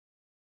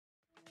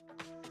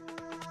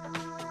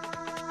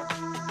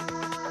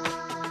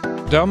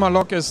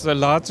DERMALOG is the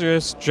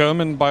largest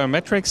German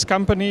biometrics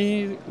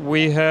company.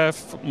 We have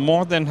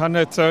more than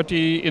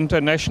 130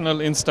 international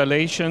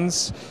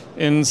installations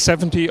in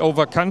 70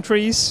 over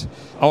countries.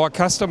 Our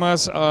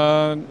customers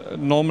are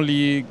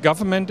normally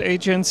government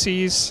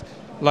agencies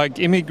like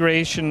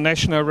immigration,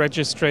 national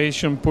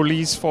registration,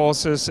 police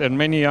forces, and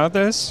many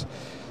others.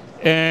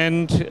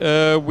 And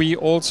we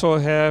also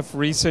have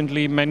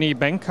recently many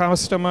bank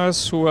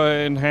customers who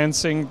are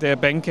enhancing their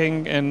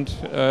banking and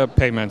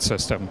payment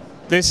system.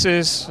 This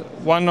is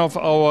one of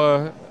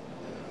our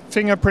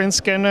fingerprint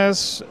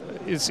scanners.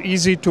 It's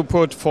easy to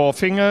put 4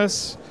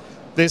 fingers.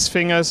 These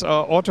fingers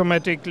are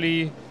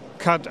automatically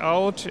cut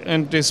out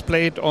and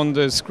displayed on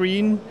the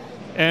screen.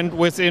 And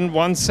within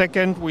 1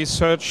 second, we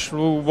search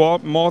through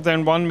more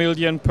than 1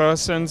 million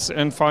persons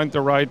and find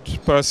the right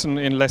person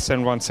in less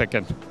than 1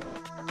 second.